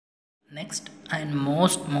Next and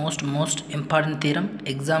most important theorem,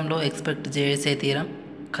 ఎగ్జామ్లో expect చేసే theorem,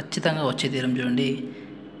 ఖచ్చితంగా వచ్చే థీరం. చూడండి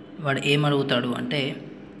వాడు ఏమడుగుతాడు అంటే,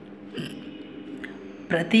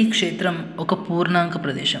 ప్రతి క్షేత్రం ఒక పూర్ణాంక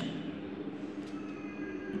ప్రదేశం.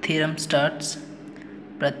 థీరం స్టార్ట్స్,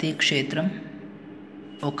 ప్రతి క్షేత్రం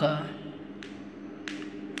ఒక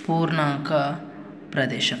పూర్ణాంక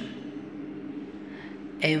ప్రదేశం.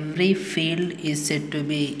 Every field is said to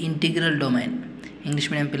be integral domain. English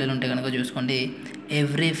medium పిల్లలు ఉంటే కనుక చూసుకోండి,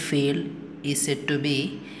 every field is said to be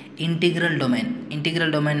integral domain.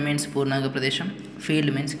 Integral domain means పూర్ణాంక ప్రదేశం,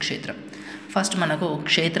 ఫీల్డ్ మీన్స్ క్షేత్రం. ఫస్ట్ మనకు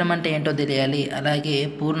క్షేత్రం అంటే ఏంటో తెలియాలి, అలాగే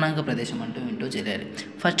పూర్ణాంక ప్రదేశం అంటూ ఏంటో తెలియాలి.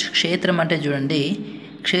 ఫస్ట్ క్షేత్రం అంటే చూడండి,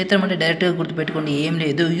 క్షేత్రం అంటే డైరెక్ట్గా గుర్తుపెట్టుకోండి, ఏం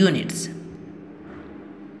లేదు, యూనిట్స్.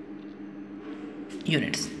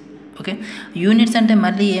 ఓకే, యూనిట్స్ అంటే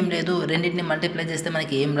మళ్ళీ ఏం లేదు, రెండింటిని మల్టిప్లై చేస్తే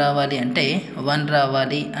మనకి ఏం రావాలి అంటే 1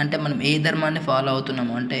 రావాలి. అంటే మనం ఏ ధర్మాన్ని ఫాలో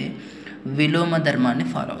అవుతున్నాము అంటే విలోమ ధర్మాన్ని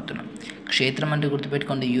ఫాలో అవుతున్నాం. క్షేత్రం అంటే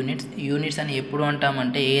గుర్తుపెట్టుకోండి యూనిట్స్ అని ఎప్పుడు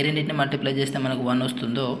అంటామంటే ఏ రెండింటిని మల్టిప్లై చేస్తే మనకు 1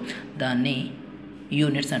 వస్తుందో దాన్ని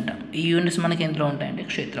యూనిట్స్ అంటాం. ఈ యూనిట్స్ మనకి ఎందులో ఉంటాయంటే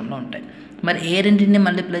క్షేత్రంలో ఉంటాయి. మరి ఏ రెండింటిని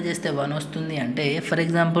మల్టిప్లై చేస్తే 1 వస్తుంది అంటే, ఫర్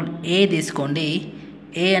ఎగ్జాంపుల్ ఏ తీసుకోండి,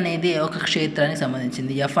 ఏ అనేది ఒక క్షేత్రానికి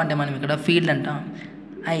సంబంధించింది, ఎఫ్ అంటే మనం ఇక్కడ ఫీల్డ్ అంటాం.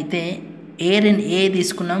 అయితే ఏ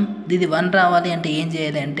తీసుకున్నాం, ఇది 1 రావాలి అంటే ఏం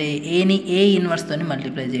చేయాలి అంటే ఏని ఏ ఇన్వర్స్తోని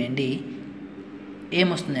మల్టిప్లై చేయండి,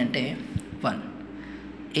 ఏమొస్తుంది అంటే 1.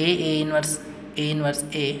 ఏ ఇన్వర్స్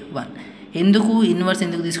 1.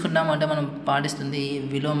 ఎందుకు తీసుకుంటాము అంటే మనం పాటిస్తుంది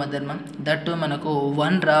విలోమ ధర్మం. దట్టు మనకు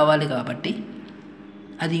 1 రావాలి కాబట్టి,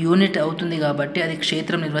 అది యూనిట్ అవుతుంది కాబట్టి, అది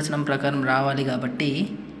క్షేత్రం నిర్వచనం ప్రకారం రావాలి కాబట్టి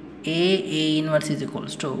ఏ ఇన్వర్స్ ఈజ్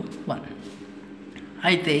ఈక్వల్స్ టు 1.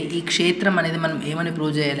 అయితే ఈ క్షేత్రం అనేది మనం ఏమని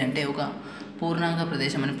ప్రూవ్ చేయాలి అంటే ఒక పూర్ణాంక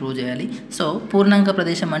ప్రదేశం అని ప్రూవ్ చేయాలి. సో పూర్ణాంక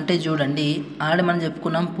ప్రదేశం అంటే చూడండి, మనం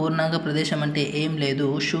చెప్పుకున్నాం పూర్ణాంక ప్రదేశం అంటే ఏం లేదు,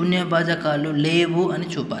 శూన్యభాజకాలు లేవు అని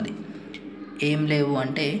చూపాలి. ఏం లేవు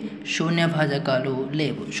అంటే శూన్యభాజకాలు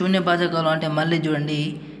లేవు. శూన్యభాజకాలు అంటే మళ్ళీ చూడండి,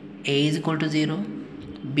 ఏ is equal to 0,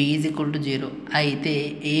 B is equal to 0 అయితే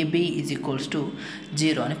ఏబి ఈజ్ ఈక్వల్స్ టు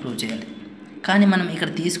 0 అని ప్రూవ్ చేయాలి. కానీ మనం ఇక్కడ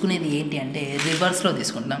తీసుకునేది ఏంటి అంటే రివర్స్లో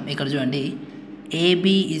తీసుకుంటాం. ఇక్కడ చూడండి,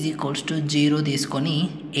 ఏబి ఈజ్ ఈక్వల్స్ టు 0 తీసుకొని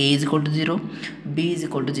ఏ is equal to 0, B is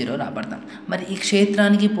equal to 0 రాబడతాం. మరి ఈ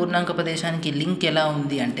క్షేత్రానికి పూర్ణాంక ప్రదేశానికి లింక్ ఎలా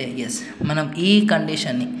ఉంది అంటే, మనం ఈ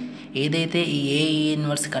కండిషన్ని ఏదైతే ఈ ఏ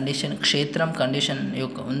ఇన్వర్స్ కండిషన్ క్షేత్రం కండిషన్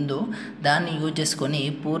యొక్క ఉందో దాన్ని యూజ్ చేసుకొని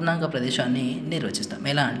పూర్ణాంక ప్రదేశాన్ని నిర్వచిస్తాం.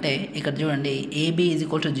 ఎలా అంటే ఇక్కడ చూడండి, ఏబి ఈజ్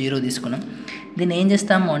ఈక్వల్ టు 0 తీసుకున్నాం. దీన్ని ఏం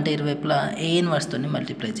చేస్తాము అంటే ఇరువైపులా ఏ ఇన్వర్స్తోని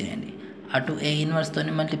మల్టిప్లై చేయండి. అటు ఏ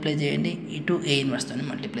ఇన్వర్స్తోని మల్టిప్లై చేయండి, ఇటు ఏ ఇన్వర్స్తోని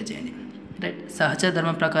మల్టిప్లై చేయండి. రైట్, సహచర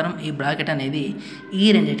ధర్మం ప్రకారం ఈ బ్రాకెట్ అనేది ఈ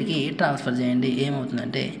రెండింటికి ట్రాన్స్ఫర్ చేయండి.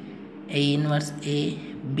 ఏమవుతుందంటే ఏ inverse A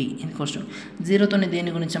B equals to 0తోని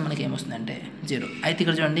దేని గురించి మనకి ఏమొస్తుందంటే 0. అయితే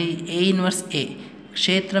ఇక్కడ చూడండి, ఏ ఇన్వర్స్ ఏ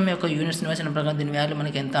క్షేత్రం యొక్క యూనిట్స్ నిర్వచనం ప్రకారం దీని వాల్యూ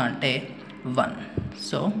మనకి ఎంత అంటే 1.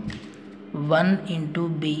 So 1 into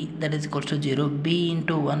B that is equals to 0, B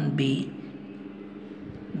into 1 B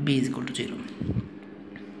is equal to 0.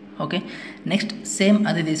 Okay, next same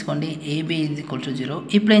అది తీసుకోండి, ఏబి ఈజ్ ఈక్వల్ టు 0.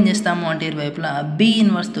 ఇప్పుడు ఏం చేస్తాము అంటే ఇరువైపులా బి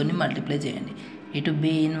ఇన్వర్స్తోని మల్టిప్లై చేయండి. ఇటు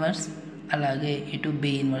బి ఇన్వర్స్ అలాగే ఇటు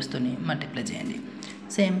బి ఇన్వర్స్తోని మల్టిప్లై చేయండి.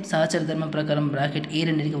 సేమ్ సహచర ధర్మం ప్రకారం బ్రాకెట్ ఈ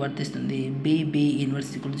రెండింటికి వర్తిస్తుంది. B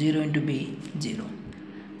inverse equal 0 into B 0.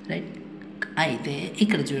 Right, అయితే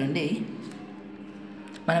ఇక్కడ చూడండి,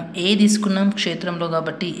 మనం ఏ తీసుకున్నాం క్షేత్రంలో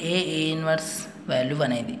కాబట్టి ఏ ఇన్వర్స్ వాల్యూ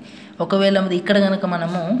అనేది. ఒకవేళ ఇక్కడ కనుక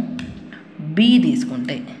మనము బి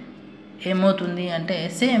తీసుకుంటే ఏమవుతుంది అంటే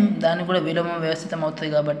సేమ్ దాన్ని కూడా విలోమం వ్యవస్థితం అవుతుంది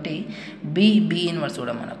కాబట్టి బి ఇన్వర్స్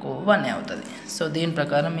కూడా మనకు 1 అవుతుంది. సో దీని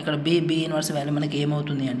ప్రకారం ఇక్కడ బి ఇన్వర్స్ వాల్యూ మనకి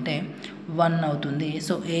ఏమవుతుంది అంటే 1 అవుతుంది.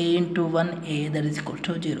 So A into 1 A that is equal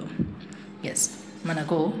to 0.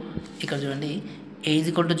 మనకు ఇక్కడ చూడండి, ఏ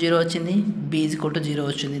ఈజ్ ఈక్వల్ టు 0 వచ్చింది, బి ఈజ్ ఈక్వల్ టు 0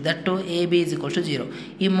 వచ్చింది, that AB is equal to 0.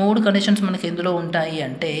 ఈ 3 కండిషన్స్ మనకి ఎందులో ఉంటాయి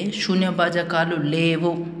అంటే శూన్యభాజకాలు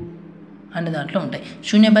లేవు అనే దాంట్లో ఉంటాయి.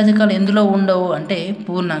 శూన్యభాజకాలు ఎందులో ఉండవు అంటే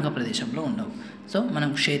పూర్ణాంక ప్రదేశంలో ఉండవు. సో మనం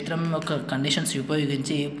క్షేత్రం యొక్క కండిషన్స్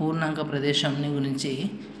ఉపయోగించి పూర్ణాంక ప్రదేశం గురించి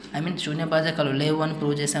శూన్యభాజకాలు లేవు అని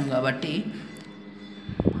ప్రూవ్ చేసాం కాబట్టి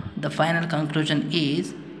ద ఫైనల్ కంక్లూజన్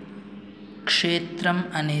ఈజ్ క్షేత్రం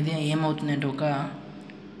అనేది ఏమవుతుంది అంటే ఒక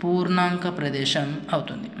పూర్ణాంక ప్రదేశం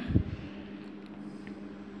అవుతుంది.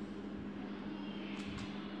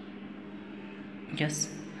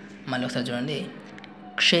 మళ్ళీ ఒకసారి చూడండి,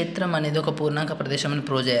 క్షేత్రం అనేది ఒక పూర్ణాంక ప్రదేశం అని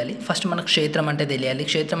ప్రూవ్ చేయాలి. ఫస్ట్ మనకు క్షేత్రం అంటే తెలియాలి.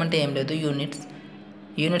 క్షేత్రం అంటే ఏం లేదు,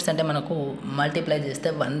 యూనిట్స్ అంటే మనకు మల్టిప్లై చేస్తే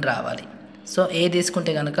 1 రావాలి. సో ఏ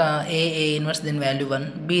తీసుకుంటే కనుక ఏ ఇన్వర్స్ దీని వాల్యూ 1,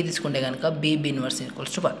 బి తీసుకుంటే కనుక బి ఇన్వర్స్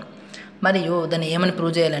ఈక్వల్స్ టు 1. మరియు దాన్ని ఏమని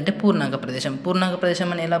ప్రూవ్ చేయాలంటే పూర్ణాంక ప్రదేశం. పూర్ణాంక ప్రదేశం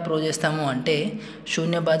అని ఎలా ప్రూవ్ చేస్తాము అంటే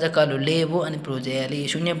శూన్య భాజకాలు లేవు అని ప్రూవ్ చేయాలి.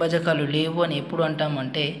 శూన్య భాజకాలు లేవు అని ఎప్పుడు అంటాము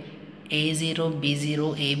అంటే A0 B0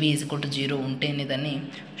 AB = 0 ఉంటేనే దాన్ని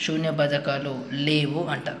శూన్య భాజకాలు లేవు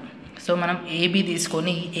అంటారు. సో మనం AB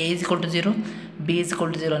తీసుకొని A = 0 B =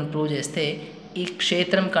 0 అని ప్రూవ్ చేస్తే ఈ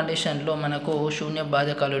క్షేత్రం కండిషన్లో మనకు శూన్య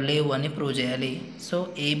భాజకాలు లేవు అని ప్రూవ్ చేయాలి. సో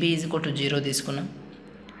AB = 0 తీసుకున్నాం,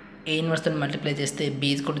 A ఇన్వర్స్తో మల్టిప్లై చేస్తే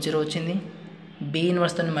B = 0 వచ్చింది, B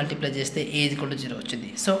ఇన్వర్స్తో మల్టిప్లై చేస్తే A = 0 వచ్చింది.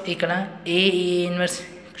 సో ఇక్కడ A ఇన్వర్స్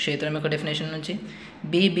క్షేత్రం యొక్క డెఫినేషన్ నుంచి,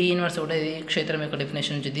 B ఇన్వర్స్ కూడా ఇది క్షేత్రం యొక్క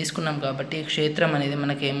డెఫినేషన్ నుంచి తీసుకున్నాం కాబట్టి క్షేత్రం అనేది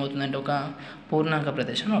మనకి ఏమవుతుందంటే ఒక పూర్ణాంక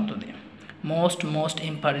ప్రదేశం అవుతుంది. మోస్ట్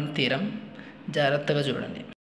ఇంపార్టెంట్ థీరం, జాగ్రత్తగా చూడండి.